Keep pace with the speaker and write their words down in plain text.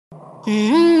Now,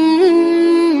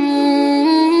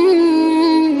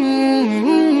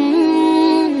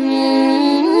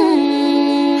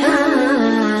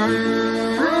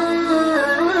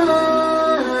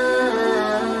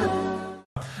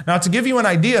 to give you an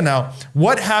idea now,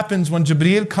 what happens when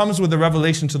Jibreel comes with a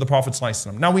revelation to the Prophet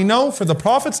ﷺ? Now, we know for the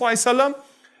Prophet ﷺ,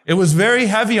 it was very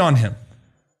heavy on him,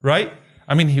 right?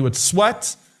 I mean, he would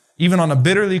sweat, even on a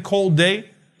bitterly cold day.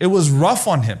 It was rough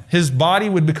on him. His body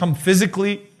would become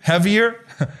physically heavier.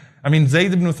 I mean,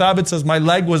 Zayd ibn Thabit says, my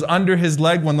leg was under his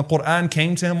leg when the Quran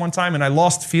came to him one time, and I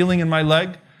lost feeling in my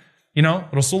leg. You know,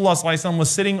 Rasulullah ﷺ was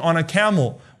sitting on a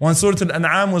camel when Surah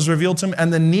Al-An'am was revealed to him,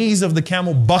 and the knees of the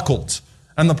camel buckled.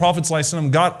 And the Prophet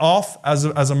ﷺ got off as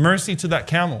a mercy to that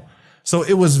camel. So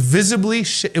it was visibly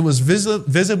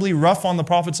rough on the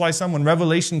Prophet ﷺ when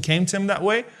revelation came to him that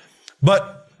way.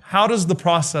 But how does the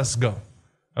process go?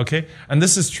 Okay, and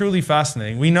this is truly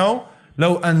fascinating. We know,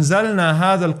 لو أنزلنا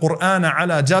هذا القرآن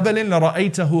على جبل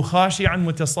لرأيته خاشعا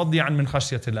متصدعا من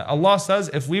خشية الله. Allah says,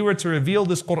 if we were to reveal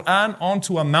this Quran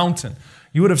onto a mountain,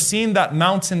 you would have seen that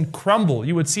mountain crumble.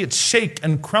 You would see it shake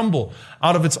and crumble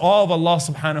out of its awe of Allah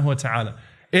subhanahu wa ta'ala.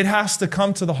 It has to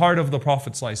come to the heart of the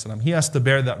Prophet ﷺ. He has to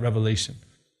bear that revelation.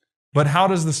 But how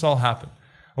does this all happen?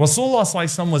 Rasulullah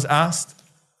ﷺ was asked,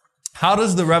 how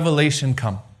does the revelation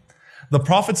come? The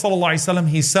Prophet ﷺ,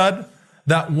 he said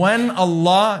that when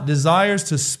Allah desires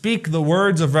to speak the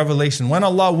words of revelation, when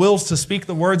Allah wills to speak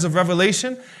the words of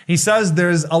revelation, he says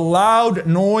there's a loud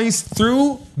noise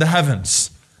through the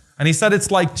heavens. And he said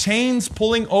it's like chains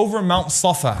pulling over Mount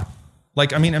Safa.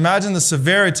 Like, I mean, imagine the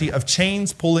severity of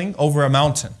chains pulling over a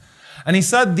mountain. And he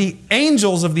said the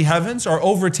angels of the heavens are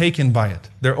overtaken by it.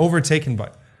 They're overtaken by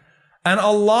it. And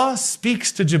Allah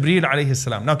speaks to Jibreel alayhi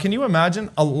salam. Now, can you imagine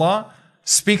Allah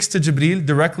speaks to Jibreel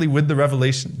directly with the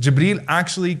revelation? Jibreel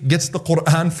actually gets the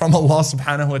Quran from Allah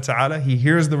subhanahu wa ta'ala. He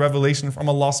hears the revelation from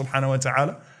Allah subhanahu wa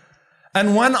ta'ala.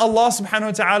 And when Allah subhanahu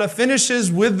wa ta'ala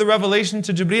finishes with the revelation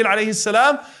to Jibreel alayhi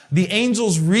salam, the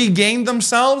angels regain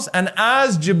themselves. And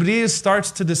as Jibreel starts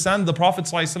to descend, the Prophet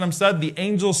ﷺ said, the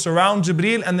angels surround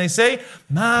Jibreel and they say,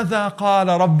 ماذا قال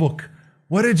ربك?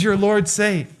 What did your Lord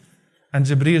say? And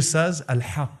Jibreel says,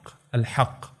 الحق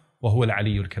الحق وهو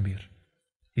العلي الكبير.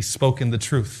 He's spoken the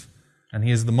truth. And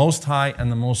He is the Most High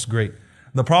and the Most Great.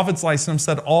 The Prophet ﷺ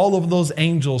said all of those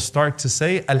angels start to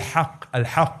say, Al-Haq,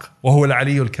 Al-Haq, wa huwa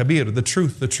al-Ali al-Kabir, the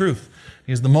truth, the truth.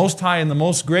 He is the Most High and the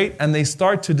Most Great, and they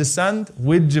start to descend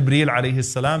with Jibreel alayhi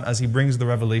salam as he brings the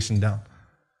revelation down.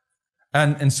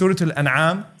 And in Surah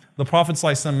Al-An'am, the Prophet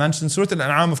ﷺ mentioned, Surah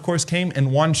Al-An'am of course came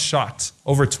in one shot,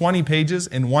 over 20 pages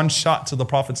in one shot to the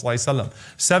Prophet ﷺ.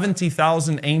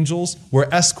 70,000 angels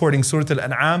were escorting Surah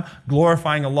Al-An'am,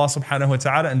 glorifying Allah subhanahu wa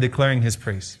ta'ala and declaring His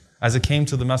praise as it came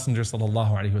to the Messenger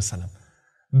sallallahu alaihi wasallam.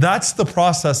 That's the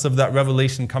process of that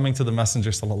revelation coming to the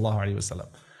Messenger sallallahu alaihi wasallam.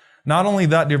 Not only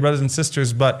that, dear brothers and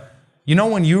sisters, but you know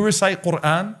when you recite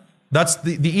Quran, that's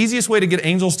the easiest way to get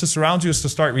angels to surround you is to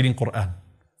start reading Quran.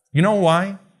 You know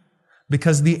why?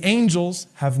 Because the angels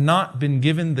have not been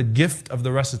given the gift of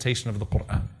the recitation of the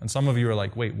Quran. And some of you are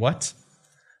like, wait, what?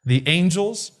 The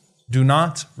angels do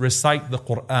not recite the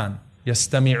Quran.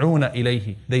 يَسْتَمِعُونَ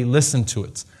إِلَيْهِ. They listen to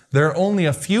it. There are only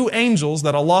a few angels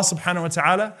that Allah subhanahu wa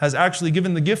ta'ala has actually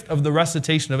given the gift of the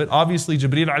recitation of it. Obviously,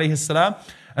 Jibreel alayhi salam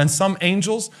and some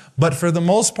angels. But for the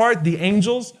most part, the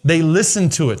angels, they listen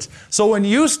to it. So when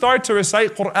you start to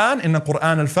recite Quran in the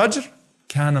Quran al-Fajr,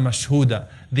 كَانَ مَشْهُودًا.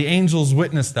 The angels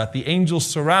witness that. The angels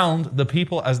surround the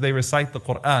people as they recite the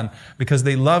Quran because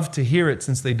they love to hear it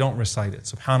since they don't recite it.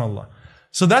 Subhanallah.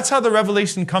 So that's how the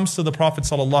revelation comes to the Prophet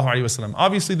ﷺ.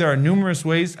 Obviously, there are numerous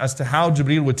ways as to how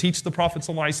Jibreel would teach the Prophet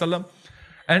ﷺ.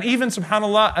 And even,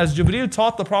 subhanAllah, as Jibreel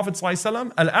taught the Prophet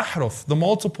ﷺ, al-ahruf, the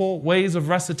multiple ways of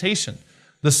recitation,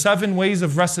 the 7 ways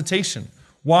of recitation.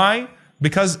 Why?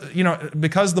 Because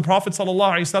the Prophet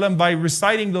ﷺ, by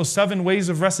reciting those 7 ways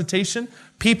of recitation,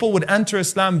 people would enter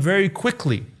Islam very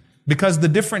quickly because the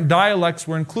different dialects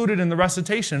were included in the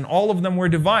recitation and all of them were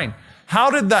divine. How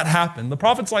did that happen? The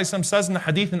Prophet ﷺ says in the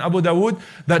hadith in Abu Dawood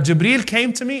that Jibreel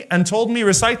came to me and told me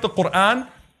recite the Quran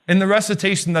in the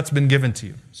recitation that's been given to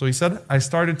you. So he said, I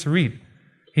started to read.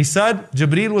 He said,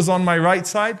 Jibreel was on my right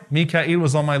side, Mikael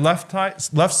was on my left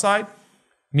side.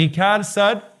 Mikael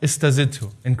said,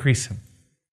 istazidhu, increase him.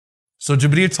 So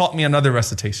Jibreel taught me another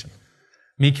recitation.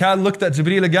 Mikael looked at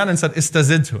Jibreel again and said,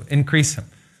 istazidhu, increase him.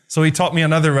 So he taught me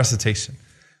another recitation.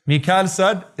 Mikael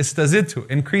said, istazidhu,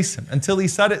 increase him, until he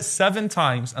said it 7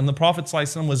 times, and the Prophet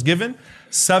ﷺ was given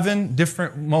 7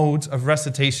 different modes of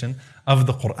recitation of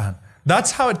the Quran.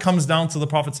 That's how it comes down to the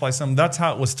Prophet ﷺ. That's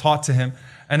how it was taught to him.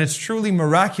 And it's truly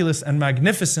miraculous and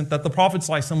magnificent that the Prophet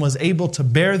ﷺ was able to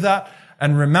bear that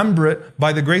and remember it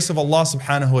by the grace of Allah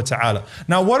subhanahu wa ta'ala.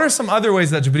 Now, what are some other ways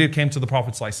that Jibreel came to the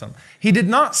Prophet ﷺ? He did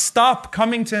not stop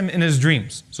coming to him in his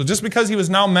dreams. So just because he was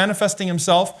now manifesting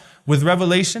himself with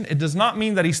revelation, it does not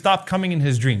mean that he stopped coming in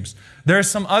his dreams. There are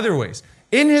some other ways.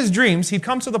 In his dreams, he'd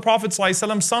come to the Prophet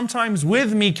ﷺ sometimes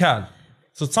with Mikal.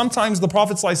 So sometimes the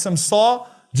Prophet ﷺ saw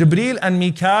Jibreel and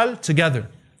Mikal together.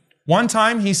 One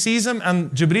time he sees him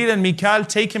and Jibreel and Mikal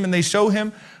take him and they show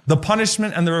him the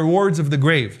punishment and the rewards of the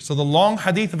grave. So the long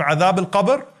hadith of Adhab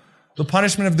al-Qabr, the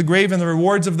punishment of the grave and the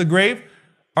rewards of the grave,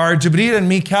 are Jibreel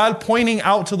and Mikal pointing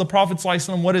out to the Prophet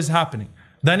ﷺ what is happening.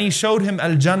 Then he showed him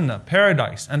Al-Jannah,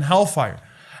 paradise, and hellfire.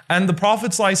 And the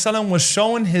Prophet ﷺ was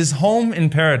shown his home in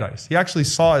paradise. He actually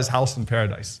saw his house in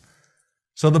paradise.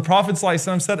 So the Prophet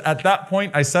ﷺ said, at that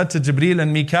point, I said to Jibreel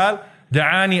and Mikal,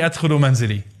 Da'ani adkhulu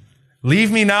manzili.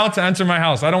 Leave me now to enter my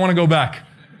house. I don't want to go back.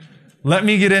 Let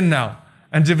me get in now.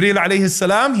 And Jibreel alayhi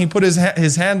salam, he put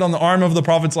his hand on the arm of the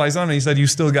Prophet ﷺ and he said, you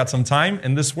still got some time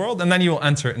in this world and then you will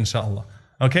enter, inshallah.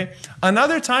 Okay.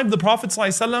 Another time the Prophet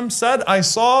ﷺ said, I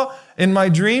saw in my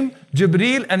dream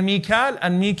Jibreel and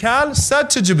Mikal said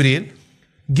to Jibreel,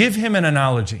 give him an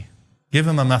analogy, give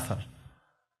him a method.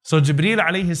 So Jibreel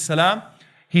alayhi salam,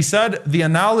 he said the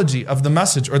analogy of the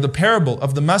message or the parable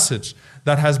of the message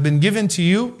that has been given to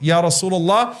you, Ya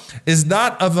Rasulullah, is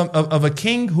that of a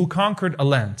king who conquered a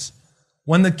land.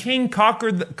 When the king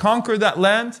conquered that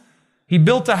land, he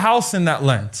built a house in that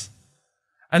land.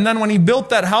 And then when he built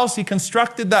that house, he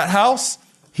constructed that house,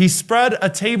 he spread a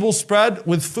table spread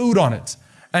with food on it.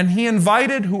 And he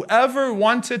invited whoever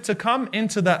wanted to come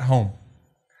into that home.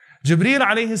 Jibreel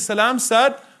alayhi salam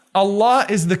said, Allah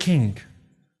is the king.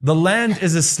 The land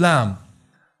is Islam.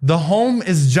 The home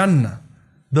is Jannah.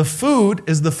 The food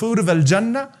is the food of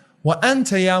Al-Jannah. Wa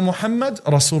anta ya Muhammad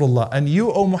Rasulullah. And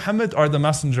you, O Muhammad, are the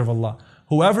messenger of Allah.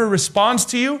 Whoever responds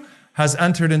to you has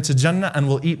entered into Jannah and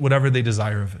will eat whatever they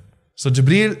desire of it. So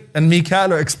Jibreel and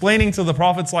Mikal are explaining to the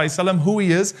Prophet ﷺ who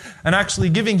he is and actually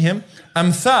giving him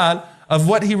amthal of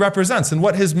what he represents and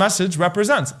what his message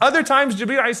represents. Other times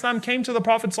Jibreel ﷺ came to the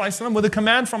Prophet ﷺ with a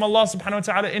command from Allah subhanahu wa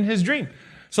ta'ala in his dream.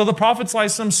 So the Prophet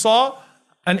ﷺ saw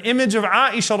an image of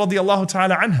Aisha radiallahu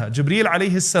ta'ala anha. Jibreel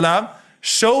alayhi salam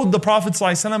showed the Prophet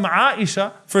ﷺ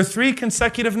Aisha for 3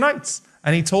 consecutive nights.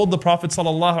 And he told the Prophet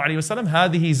sallallahu alaihi wasallam,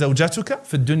 "Hadihi zawjatuka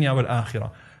fi dunya wal akhirah."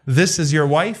 This is your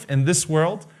wife in this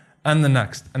world and the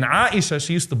next. And Aisha,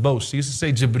 she used to boast. She used to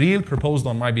say, Jibreel proposed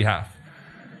on my behalf.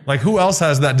 Like, who else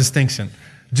has that distinction?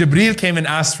 Jibreel came and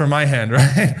asked for my hand,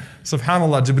 right?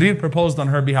 Subhanallah, Jibreel proposed on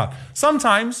her behalf.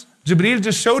 Sometimes Jibreel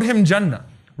just showed him Jannah,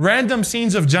 random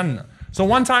scenes of Jannah. So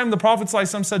one time the Prophet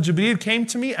ﷺ said, Jibreel came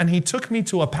to me and he took me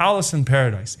to a palace in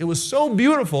paradise. It was so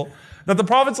beautiful that the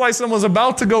Prophet ﷺ was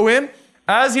about to go in.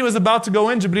 As he was about to go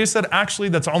in, Jibreel said, actually,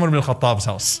 that's Umar ibn al-Khattab's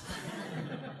house.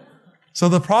 So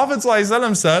the Prophet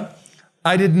ﷺ said,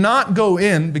 I did not go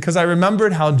in because I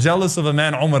remembered how jealous of a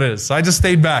man Umar is. So I just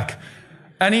stayed back.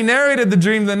 And he narrated the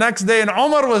dream the next day, and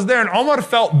Umar was there, and Umar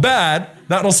felt bad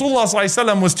that Rasulullah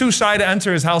ﷺ was too shy to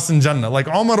enter his house in Jannah. Like,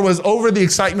 Umar was over the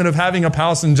excitement of having a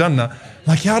palace in Jannah.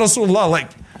 Like, Ya Rasulullah,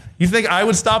 like, you think I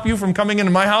would stop you from coming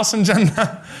into my house in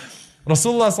Jannah?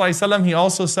 Rasulullah ﷺ, he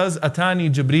also says,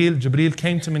 Atani Jibreel. Jibreel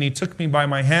came to me and he took me by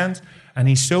my hand and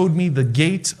he showed me the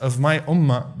gate of my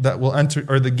ummah that will enter,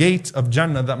 or the gate of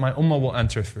Jannah that my ummah will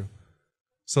enter through.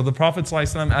 So the Prophet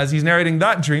ﷺ, as he's narrating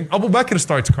that dream, Abu Bakr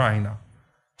starts crying now.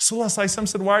 Rasulullah ﷺ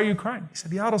said, why are you crying? He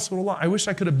said, Ya Rasulullah, I wish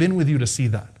I could have been with you to see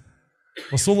that.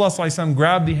 Rasulullah ﷺ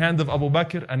grabbed the hand of Abu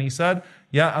Bakr and he said,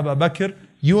 Ya Abu Bakr,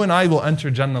 you and I will enter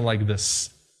Jannah like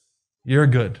this. You're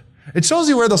good. It shows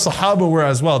you where the Sahaba were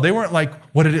as well. They weren't like,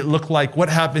 what did it look like? What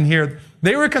happened here?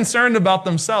 They were concerned about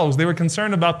themselves. They were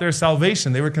concerned about their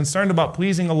salvation. They were concerned about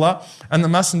pleasing Allah and the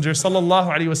Messenger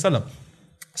sallallahu alaihi wasallam.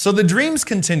 So the dreams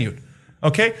continued.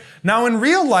 Okay? Now in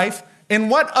real life, in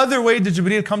what other way did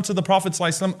Jibreel come to the Prophet sallallahu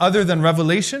alaihi wasallam other than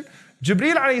revelation?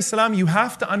 Jibreel alayhi salam, you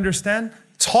have to understand,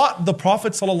 taught the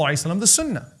Prophet sallallahu alaihi wasallam the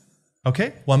Sunnah.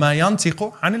 Okay? وَمَا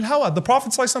يَنْتِقُ عَنِ الْهَوَى. The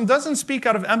Prophet sallallahu alaihi wasallam doesn't speak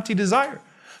out of empty desire.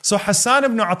 So Hassan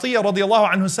ibn Atiyya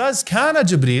radiallahu anhu says, كان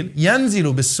جبريل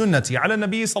ينزل بالسنة على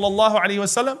النبي صلى الله عليه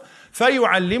وسلم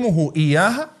فيعلمه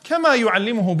إياها كما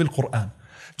يعلمه بالقرآن.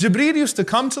 Jibreel used to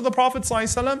come to the Prophet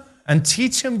ﷺ and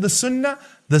teach him the sunnah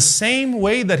the same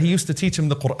way that he used to teach him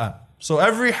the Quran. So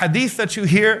every hadith that you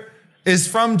hear is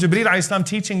from Jibreel ﷺ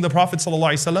teaching the Prophet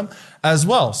ﷺ as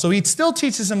well. So he still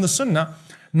teaches him the sunnah.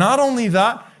 Not only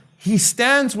that, he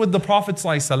stands with the Prophet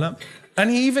ﷺ and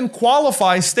he even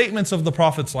qualifies statements of the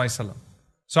Prophet ﷺ.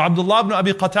 So Abdullah ibn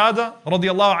Abi Qatada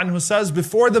radiallahu anhu says,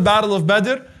 before the battle of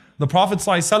Badr, the Prophet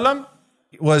ﷺ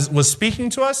was speaking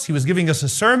to us. He was giving us a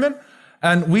sermon.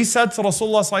 And we said to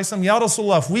Rasulullah sallallahu alaihi wasallam, Ya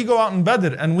Rasulullah, if we go out in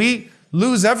Badr and we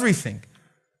lose everything,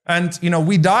 and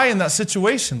we die in that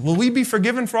situation, will we be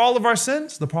forgiven for all of our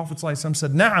sins? The Prophet sallallahu alaihi wasallam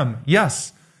said, Na'am,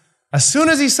 yes. As soon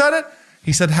as he said it,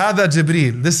 he said, Hada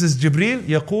Jibreel. This is Jibreel,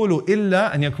 يقول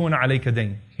إلا أن يكون عليك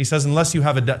دين. He says, unless you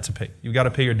have a debt to pay. You've got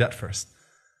to pay your debt first.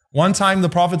 One time the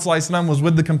Prophet ﷺ was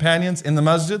with the companions in the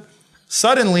masjid.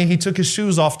 Suddenly he took his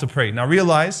shoes off to pray. Now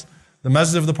realize, the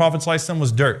masjid of the Prophet ﷺ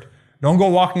was dirt. Don't go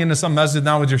walking into some masjid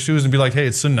now with your shoes and be like, hey,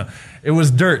 it's sunnah. It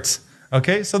was dirt.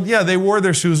 Okay, so yeah, they wore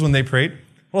their shoes when they prayed.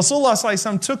 Rasulullah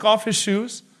ﷺ took off his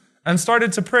shoes and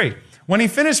started to pray. When he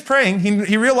finished praying,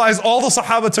 he realized all the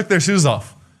Sahaba took their shoes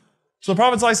off. So the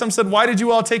Prophet ﷺ said, why did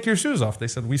you all take your shoes off? They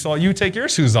said, we saw you take your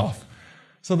shoes off.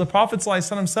 So the Prophet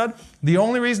ﷺ said, the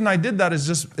only reason I did that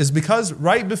is because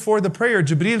right before the prayer,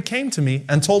 Jibreel came to me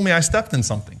and told me I stepped in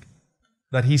something.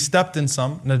 That he stepped in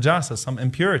some najasa, some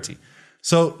impurity.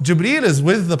 So Jibreel is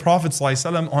with the Prophet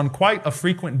ﷺ on quite a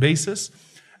frequent basis.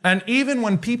 And even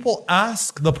when people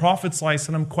ask the Prophet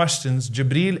ﷺ questions,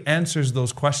 Jibreel answers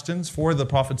those questions for the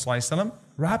Prophet ﷺ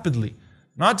rapidly.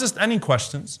 Not just any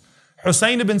questions.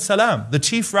 Hussein ibn Salam, the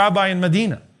chief rabbi in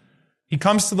Medina, he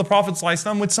comes to the Prophet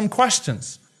ﷺ with some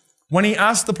questions. When he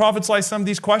asked the Prophet ﷺ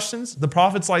these questions, the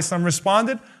Prophet ﷺ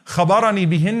responded, خَبَرَنِي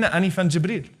بِهِنَّ أَنِفًا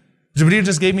Jibreel. Jibreel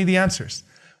just gave me the answers.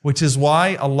 Which is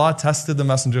why Allah tested the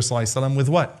Messenger ﷺ with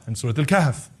what? In Surah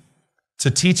Al-Kahf.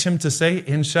 To teach him to say,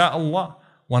 Insha'Allah,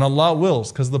 when Allah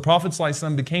wills. Because the Prophet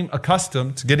ﷺ became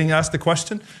accustomed to getting asked a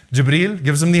question, Jibreel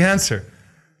gives him the answer.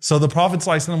 So the Prophet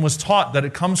ﷺ was taught that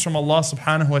it comes from Allah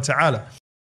subhanahu wa ta'ala.